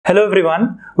Hello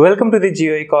everyone, welcome to the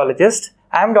TheGeoecologist.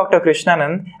 I am Dr.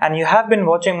 Krishnanand and you have been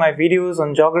watching my videos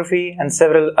on geography and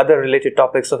several other related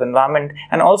topics of environment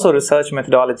and also research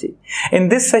methodology. In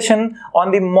this session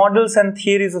on the models and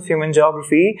theories of human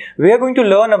geography, we are going to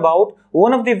learn about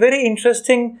one of the very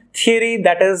interesting theory,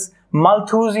 that is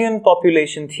Malthusian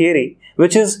population theory,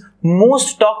 which is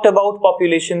most talked about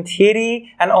population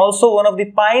theory and also one of the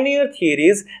pioneer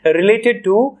theories related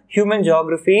to human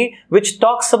geography, which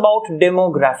talks about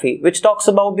demography, which talks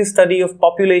about the study of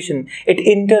population. It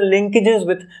interlinkages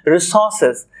with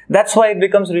resources. That's why it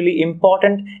becomes really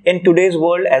important in today's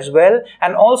world as well.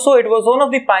 And also it was one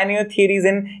of the pioneer theories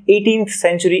in 18th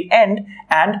century end,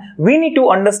 and we need to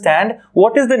understand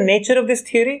what is the nature of this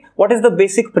theory, what is the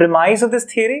basic premise of this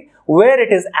theory, where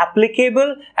it is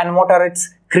applicable, and what are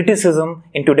its criticism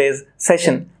in today's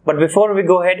session. But before we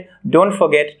go ahead, don't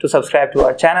forget to subscribe to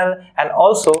our channel and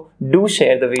also do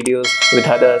share the videos with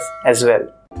others as well.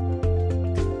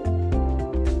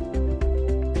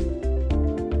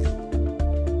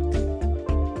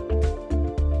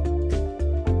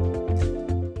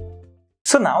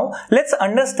 So now let's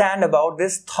understand about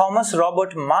this Thomas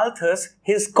Robert Malthus,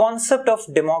 his concept of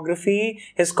demography,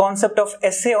 his concept of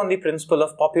essay on the principle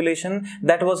of population.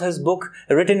 That was his book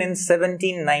written in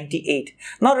 1798.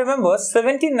 Now remember,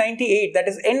 1798, that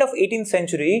is end of 18th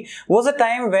century, was a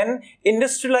time when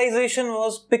industrialization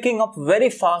was picking up very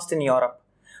fast in Europe.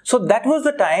 So that was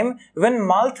the time when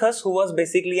Malthus, who was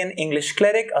basically an English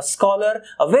cleric, a scholar,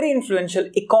 a very influential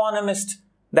economist.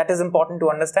 That is important to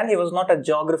understand. He was not a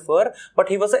geographer, but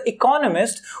he was an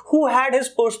economist who had his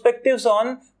perspectives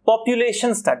on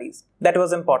population studies. That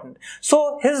was important.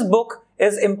 So his book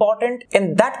is important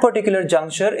in that particular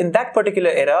juncture, in that particular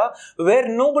era, where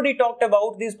nobody talked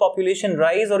about this population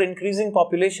rise or increasing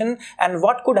population and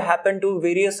what could happen to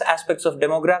various aspects of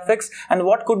demographics and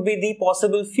what could be the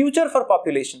possible future for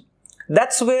population.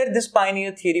 That's where this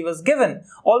pioneer theory was given.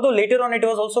 Although later on it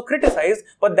was also criticized,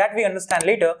 but that we understand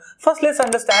later. First, let's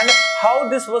understand how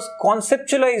this was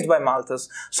conceptualized by Malthus.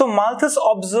 So Malthus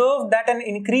observed that an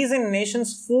increase in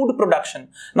nation's food production.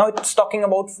 Now it's talking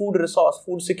about food resource,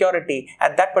 food security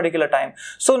at that particular time.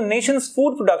 So nation's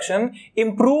food production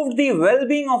improved the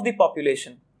well-being of the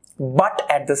population. But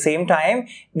at the same time,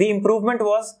 the improvement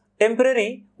was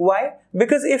temporary. Why?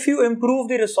 Because if you improve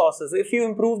the resources, if you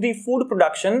improve the food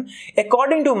production,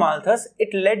 according to Malthus,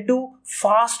 it led to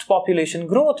fast population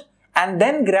growth. And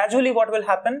then gradually what will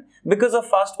happen? Because of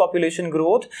fast population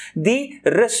growth, the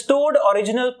restored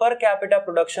original per capita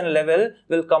production level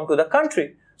will come to the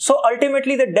country. So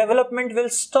ultimately the development will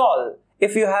stall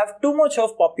if you have too much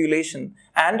of population,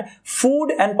 and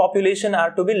food and population are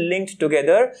to be linked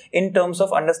together in terms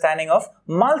of understanding of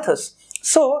Malthus.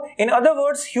 So, in other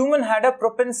words, human had a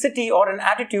propensity or an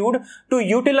attitude to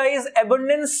utilize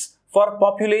abundance for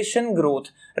population growth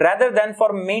rather than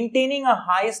for maintaining a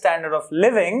high standard of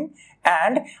living,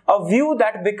 and a view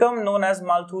that became known as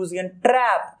Malthusian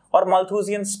trap or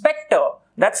Malthusian spectre.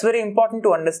 That's very important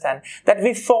to understand, that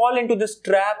we fall into this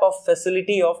trap of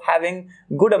facility of having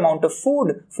good amount of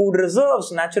food, food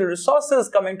reserves, natural resources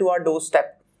coming to our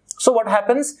doorstep. So what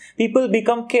happens? People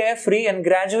become carefree and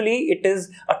gradually it is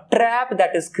a trap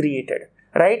that is created,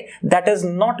 right? That is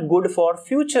not good for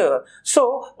future.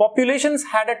 So populations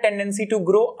had a tendency to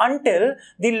grow until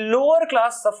the lower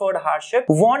class suffered hardship,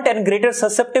 want and greater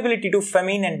susceptibility to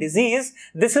famine and disease.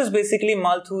 This is basically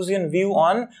Malthusian view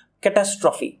on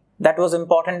catastrophe. That was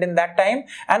important in that time.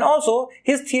 And also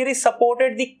his theory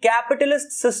supported the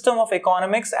capitalist system of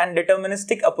economics and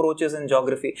deterministic approaches in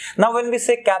geography. Now when we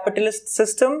say capitalist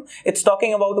system, it's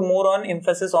talking about more on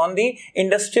emphasis on the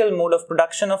industrial mode of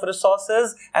production of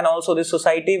resources and also the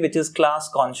society which is class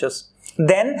conscious.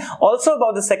 Then also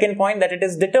about the second point, that it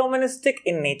is deterministic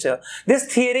in nature. This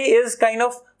theory is kind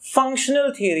of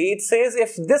functional theory. It says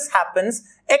if this happens,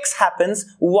 X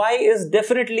happens, Y is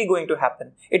definitely going to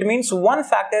happen. It means one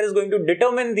factor is going to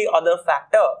determine the other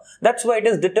factor. That's why it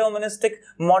is deterministic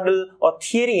model or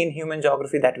theory in human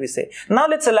geography that we say. Now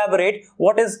let's elaborate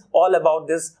what is all about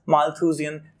this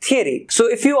Malthusian theory. So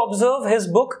if you observe his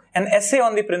book, An Essay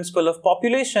on the Principle of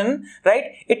Population, right,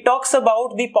 it talks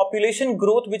about the population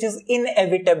growth which is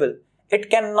inevitable. It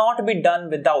cannot be done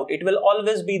without. It will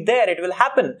always be there. It will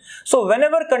happen. So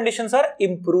whenever conditions are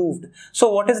improved. So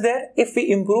what is there? If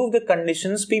we improve the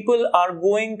conditions, people are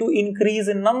going to increase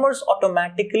in numbers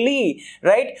automatically,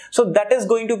 right? So that is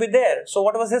going to be there. So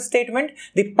what was his statement?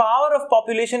 The power of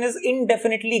population is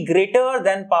indefinitely greater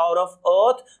than power of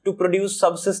earth to produce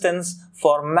subsistence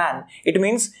for man. It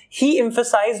means he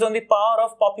emphasized on the power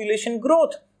of population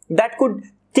growth that could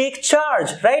take charge,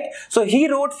 right? So he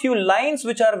wrote few lines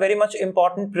which are very much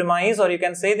important premise, or you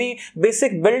can say the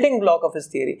basic building block of his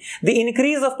theory. The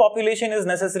increase of population is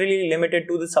necessarily limited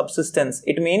to the subsistence.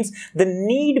 It means the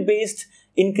need-based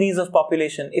increase of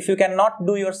population. If you cannot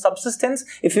do your subsistence,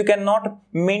 if you cannot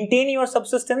maintain your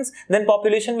subsistence, then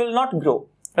population will not grow.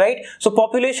 Right? So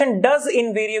population does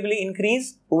invariably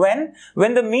increase when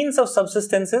the means of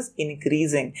subsistence is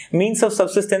increasing. Means of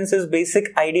subsistence is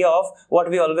basic idea of what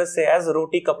we always say as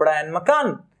roti, kapda and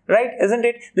makan. Right? Isn't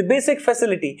it? The basic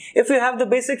facility. If you have the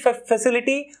basic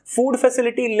facility, food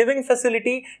facility, living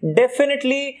facility,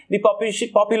 definitely the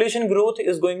population growth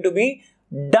is going to be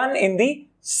done in the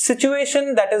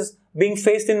situation that is being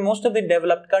faced in most of the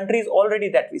developed countries already,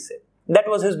 that we say. That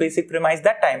was his basic premise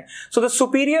that time. So the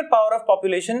superior power of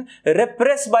population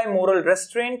repressed by moral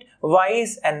restraint,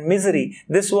 vice and misery.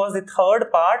 This was the third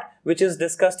part which is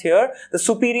discussed here. The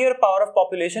superior power of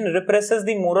population represses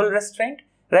the moral restraint.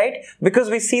 Right? Because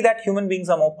we see that human beings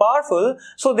are more powerful,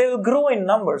 so they will grow in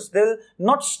numbers. They will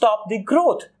not stop the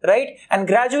growth, right? And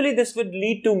gradually this would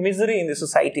lead to misery in the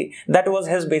society. That was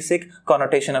his basic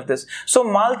connotation of this. So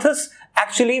Malthus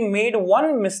actually made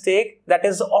one mistake that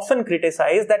is often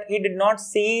criticized, that he did not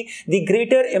see the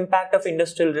greater impact of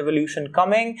industrial revolution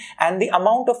coming and the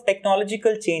amount of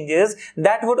technological changes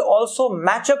that would also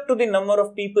match up to the number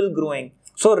of people growing.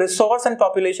 So resource and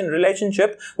population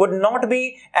relationship would not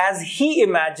be as he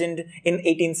imagined in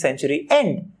 18th century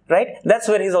end, right? That's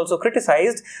where he's also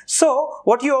criticized. So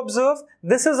what you observe,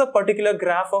 this is a particular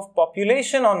graph of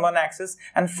population on one axis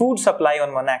and food supply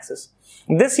on one axis.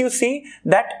 This you see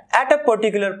that at a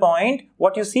particular point,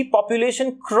 what you see,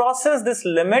 population crosses this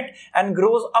limit and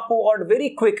grows upward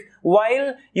very quick,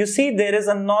 while you see there is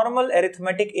a normal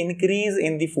arithmetic increase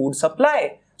in the food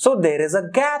supply. So there is a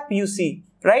gap, you see.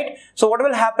 Right? So what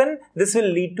will happen? This will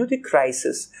lead to the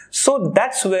crisis. So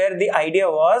that's where the idea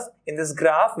was in this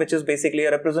graph, which is basically a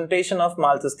representation of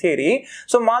Malthus' theory.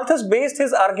 So Malthus based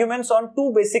his arguments on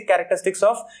two basic characteristics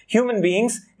of human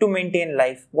beings to maintain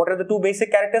life. What are the two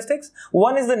basic characteristics?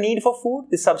 One is the need for food,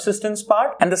 the subsistence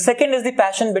part, and the second is the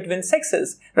passion between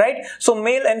sexes. Right? So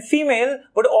male and female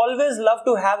would always love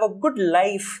to have a good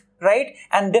life. Right?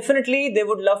 And definitely they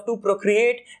would love to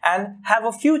procreate and have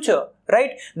a future.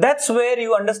 Right? That's where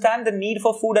you understand the need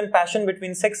for food and passion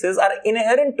between sexes are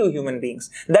inherent to human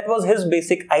beings. That was his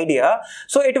basic idea.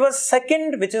 So it was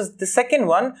second, which is the second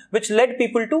one, which led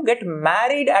people to get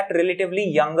married at relatively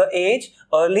younger age,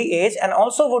 early age, and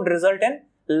also would result in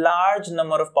large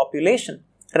number of population.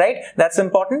 Right? That's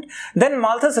important. Then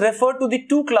Malthus referred to the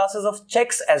two classes of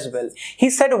checks as well. He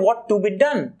said what to be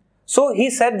done. So he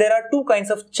said there are two kinds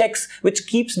of checks which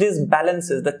keeps these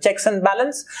balances, the checks and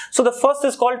balance. So the first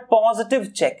is called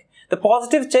positive check. The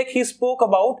positive check, he spoke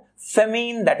about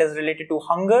famine, that is related to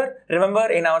hunger. Remember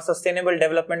in our sustainable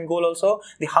development goal also,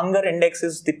 the hunger index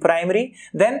is the primary.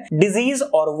 Then disease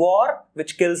or war,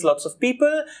 which kills lots of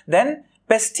people. Then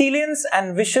pestilence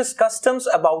and vicious customs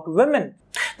about women.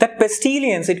 That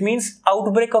pestilence, it means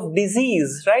outbreak of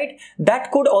disease, right?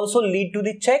 That could also lead to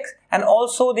the checks, and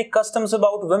also the customs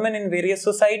about women in various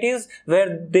societies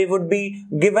where they would be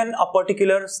given a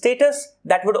particular status.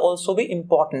 That would also be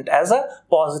important as a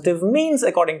positive means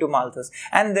according to Malthus.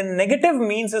 And the negative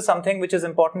means is something which is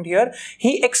important here.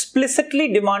 He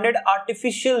explicitly demanded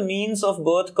artificial means of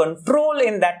birth control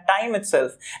in that time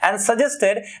itself and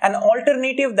suggested an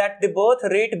alternative, that the birth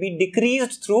rate be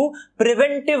decreased through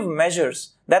preventive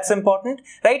measures. That's important,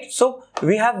 right? So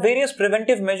we have various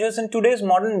preventive measures in today's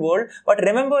modern world, but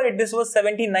remember this was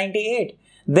 1798.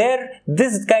 There,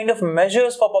 this kind of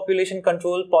measures for population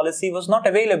control policy was not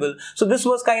available. So this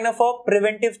was kind of a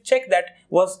preventive check that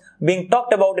was being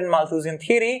talked about in Malthusian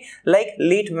theory, like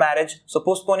late marriage, so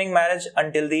postponing marriage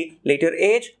until the later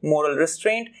age, moral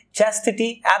restraint,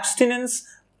 chastity, abstinence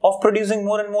of producing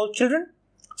more and more children.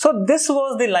 So this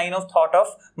was the line of thought of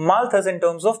Malthus in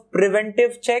terms of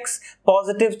preventive checks,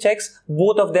 positive checks,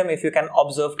 both of them if you can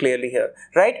observe clearly here,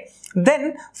 right?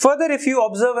 Then further, if you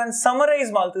observe and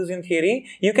summarize Malthusian theory,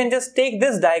 you can just take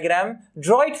this diagram,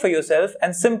 draw it for yourself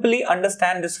and simply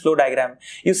understand this flow diagram.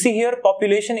 You see here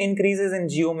population increases in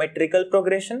geometrical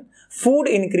progression, food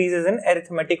increases in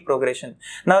arithmetic progression.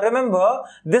 Now remember,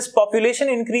 this population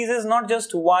increases not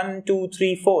just 1, 2,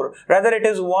 3, 4, rather it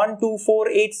is 1, 2, 4,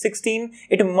 8, 16,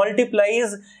 it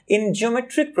multiplies in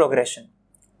geometric progression.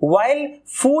 While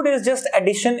food is just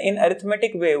addition in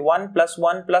arithmetic way, 1 plus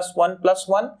 1 plus 1 plus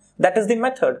 1, that is the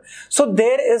method. So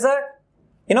there is a,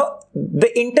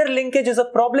 the interlinkage is a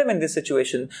problem in this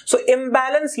situation. So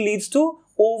imbalance leads to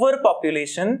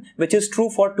overpopulation, which is true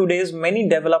for today's many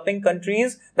developing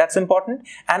countries. That's important.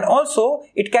 And also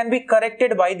it can be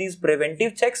corrected by these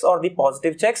preventive checks or the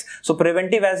positive checks. So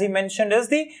preventive, as he mentioned, is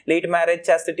the late marriage,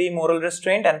 chastity, moral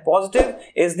restraint, and positive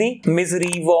is the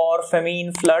misery, war,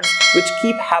 famine, floods, which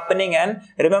keep happening. And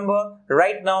remember,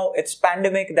 right now it's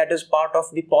pandemic, that is part of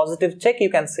the positive check, you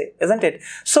can say, isn't it?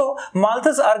 So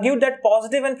Malthus argued that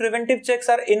positive and preventive checks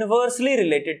are inversely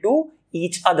related to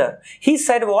each other. He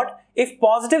said what? If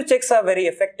positive checks are very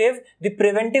effective, the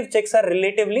preventive checks are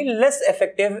relatively less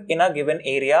effective in a given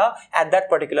area at that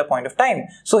particular point of time.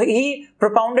 So he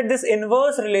propounded this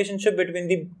inverse relationship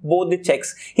between both the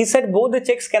checks. He said both the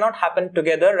checks cannot happen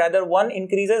together, rather one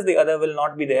increases, the other will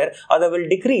not be there, other will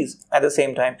decrease at the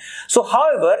same time. So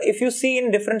however, if you see in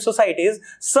different societies,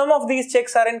 some of these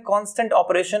checks are in constant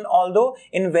operation, although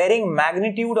in varying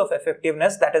magnitude of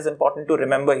effectiveness. That is important to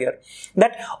remember here,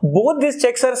 that both these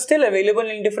checks are still available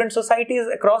in different societies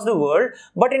across the world,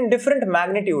 but in different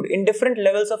magnitude, in different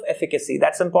levels of efficacy.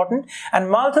 That's important. And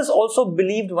Malthus also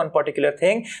believed one particular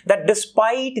thing, that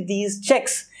despite these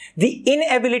checks, the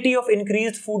inability of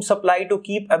increased food supply to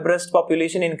keep abreast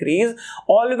population increase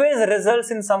always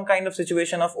results in some kind of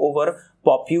situation of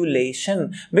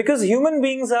overpopulation, because human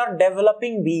beings are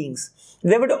developing beings.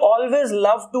 They would always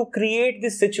love to create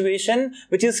this situation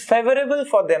which is favorable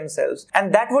for themselves,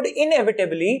 and that would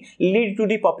inevitably lead to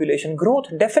the population growth,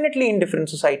 definitely in different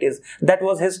societies. That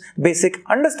was his basic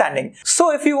understanding.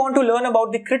 So if you want to learn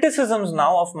about the criticisms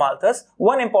now of Malthus,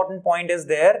 one important point is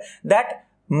there, that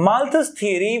Malthus'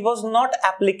 theory was not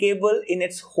applicable in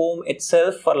its home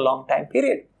itself for a long time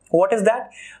period. What is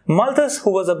that? Malthus,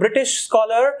 who was a British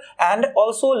scholar and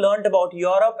also learned about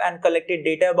Europe and collected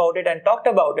data about it and talked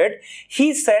about it,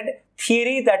 he said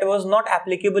theory that was not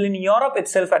applicable in Europe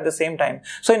itself at the same time.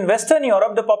 So in Western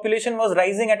Europe, the population was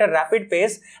rising at a rapid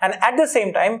pace, and at the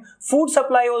same time, food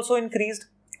supply also increased.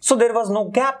 So there was no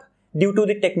gap due to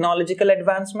the technological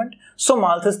advancement. So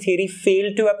Malthus' theory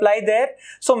failed to apply there.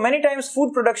 So many times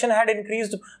food production had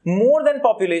increased more than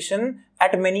population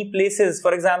at many places.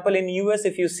 For example, in US,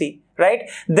 if you see, right?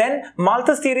 Then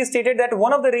Malthus' theory stated that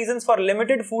one of the reasons for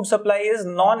limited food supply is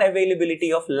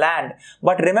non-availability of land.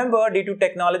 But remember, due to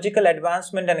technological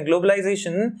advancement and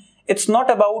globalization, it's not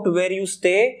about where you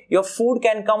stay. Your food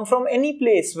can come from any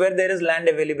place where there is land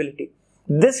availability.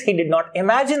 This he did not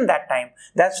imagine that time.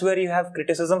 That's where you have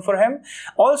criticism for him.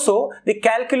 Also, the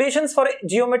calculations for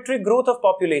geometric growth of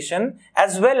population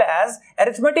as well as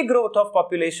arithmetic growth of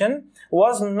population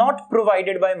was not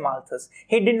provided by Malthus.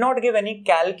 He did not give any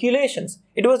calculations.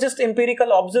 It was just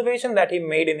empirical observation that he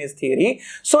made in his theory.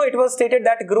 So it was stated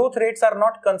that growth rates are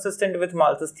not consistent with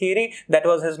Malthus' theory. That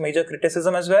was his major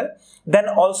criticism as well. Then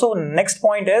also next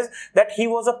point is that he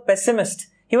was a pessimist.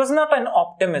 He was not an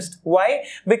optimist. Why?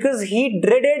 Because he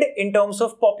dreaded in terms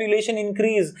of population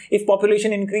increase. If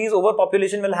population increase,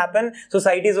 overpopulation will happen,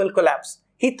 societies will collapse.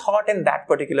 He thought in that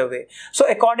particular way. So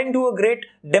according to a great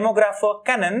demographer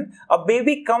Canon, a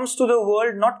baby comes to the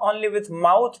world not only with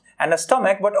mouth and a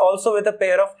stomach, but also with a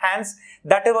pair of hands.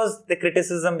 That was the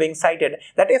criticism being cited.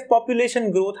 That if population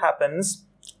growth happens,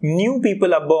 new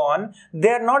people are born, they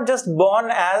are not just born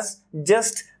as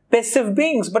just passive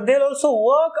beings, but they'll also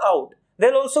work out.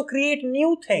 They'll also create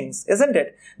new things, isn't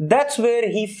it? That's where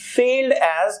he failed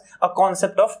as a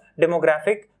concept of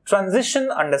demographic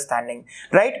transition understanding,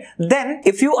 right? Then,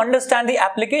 if you understand the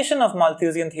application of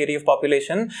Malthusian theory of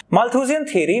population, Malthusian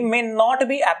theory may not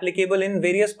be applicable in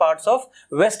various parts of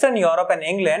Western Europe and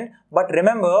England, but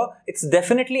remember, it's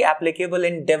definitely applicable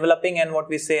in developing and what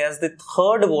we say as the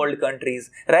third world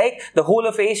countries, right? The whole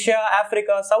of Asia,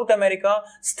 Africa, South America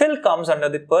still comes under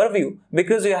the purview,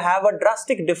 because you have a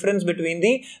drastic difference between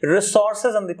the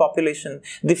resources and the population.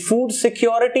 The food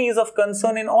security is of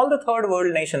concern in all the third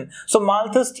world nations. So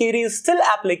Malthus' theory is still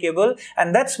applicable,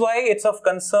 and that's why it's of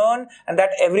concern, and that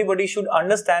everybody should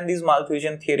understand this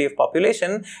Malthusian theory of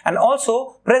population. And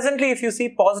also, presently, if you see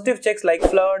positive checks like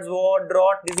floods, war,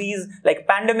 drought, disease, like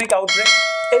pandemic outbreak,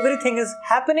 everything is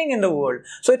happening in the world.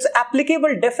 So it's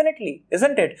applicable definitely,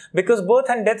 isn't it? Because birth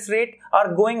and death rate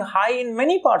are going high in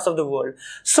many parts of the world.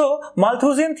 So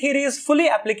Malthusian theory is fully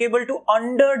applicable to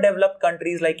underdeveloped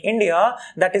countries like India.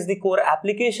 That is the core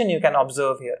application you can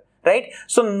observe here, right?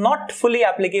 So not fully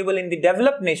applicable in the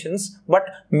developed nations, but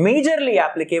majorly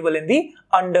applicable in the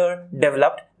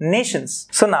underdeveloped nations.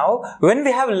 So now, when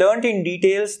we have learnt in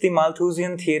details the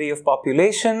Malthusian theory of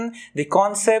population, the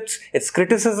concepts, its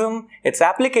criticism, its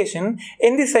application,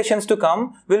 in the sessions to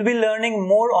come, we'll be learning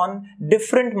more on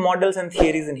different models and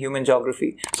theories in human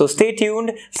geography. So stay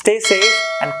tuned, stay safe,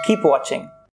 and keep watching.